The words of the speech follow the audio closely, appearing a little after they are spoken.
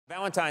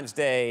Valentine's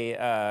Day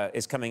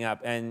is coming up,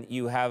 and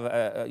you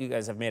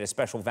guys have made a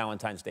special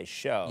Valentine's Day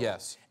show.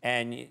 Yes.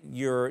 And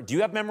do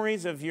you have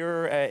memories of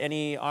your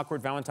any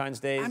awkward Valentine's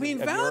days? I mean,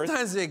 of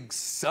Valentine's Day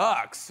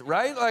sucks,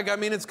 right? Like, I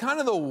mean, it's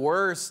kind of the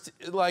worst.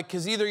 Like,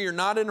 because either you're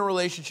not in a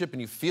relationship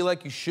and you feel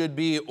like you should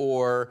be,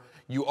 or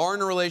you are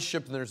in a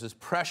relationship and there's this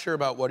pressure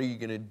about what are you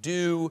gonna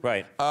do.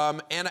 Right.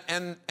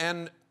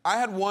 And I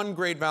had one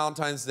great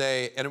Valentine's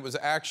Day, and it was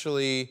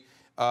actually.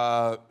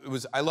 I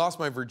lost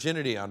my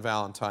virginity on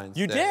Valentine's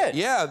Day. You did?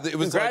 Yeah, it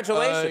was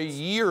Congratulations. like a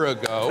year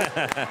ago.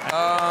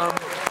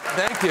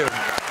 Thank you.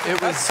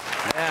 It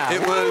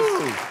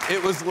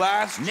was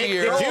last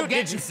year.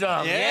 Did you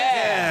some?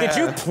 Yeah. Did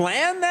you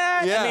plan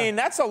that? Yeah. I mean,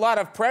 that's a lot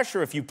of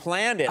pressure if you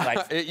planned it.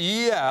 Like,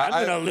 yeah.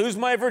 I'm gonna lose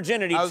my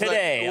virginity I was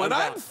today. Like, when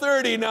I'm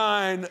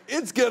 39,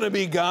 it's gonna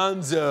be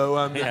Gonzo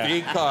on the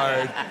V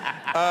card.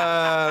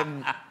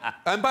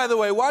 And by the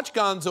way, watch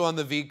Gonzo on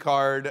the V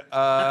card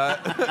on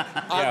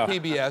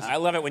PBS. I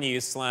love it when you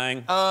use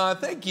slang.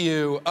 Thank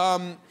you.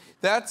 But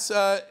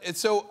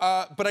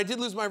I did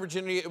lose my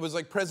virginity. It was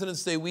like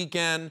President's Day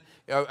weekend.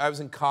 I was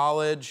in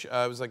college.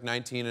 I was like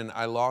 19, and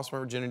I lost my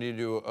virginity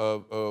to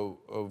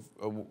a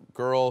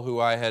girl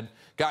who I had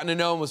gotten to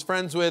know and was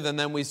friends with, and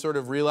then we sort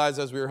of realized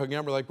as we were hooking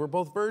up, we're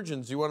both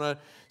virgins. You want to?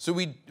 So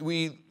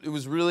it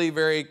was really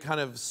very kind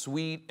of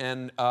sweet,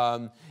 and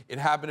it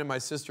happened in my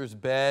sister's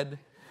bed.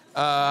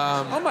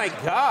 Oh my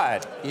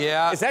God.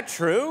 Yeah. Is that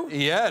true?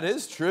 Yeah, it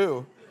is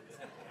true.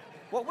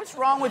 What was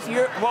wrong with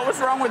your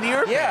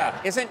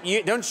Yeah.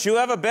 bed? Don't you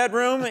have a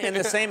bedroom in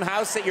the same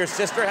house that your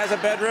sister has a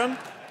bedroom?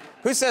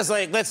 Who says,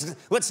 like,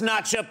 let's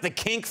notch up the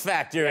kink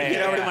factor and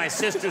get over to my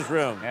sister's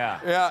room? Yeah.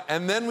 Yeah,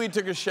 and then we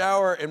took a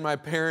shower in my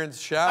parents'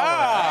 shower.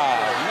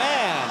 Oh,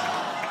 man.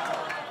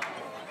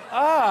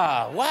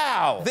 Oh,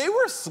 wow. They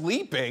were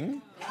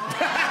sleeping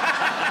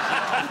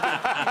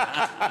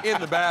in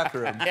the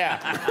bathroom.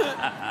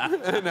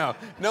 Yeah. No,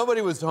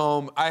 nobody was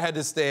home. I had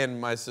to stay in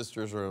my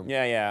sister's room.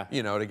 Yeah.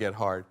 You know, to get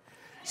hard.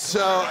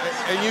 So,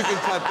 and you can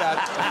cut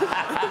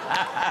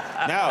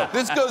that. No.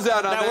 This goes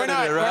out on No, edited,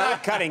 right? we're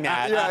not cutting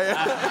that.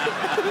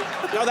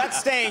 Yeah. No, that's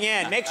staying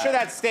in. Make sure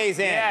that stays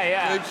in.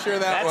 Yeah. Make sure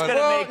that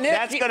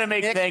That's gonna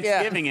make Nick,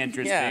 Thanksgiving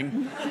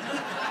interesting.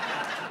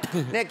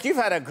 Nick, you've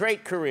had a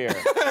great career.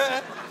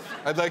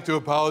 I'd like to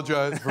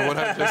apologize for what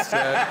I just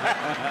said.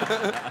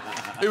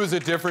 It was a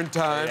different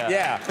time.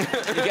 Yeah.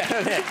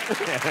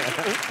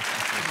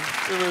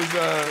 It was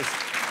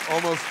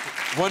almost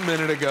 1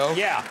 minute ago.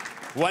 Yeah.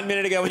 1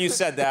 minute ago when you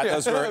said that, it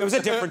was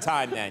a different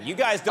time then. You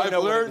guys don't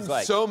know what it was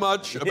like. I've learned so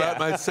much about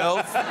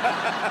myself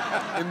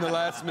in the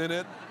last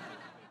minute.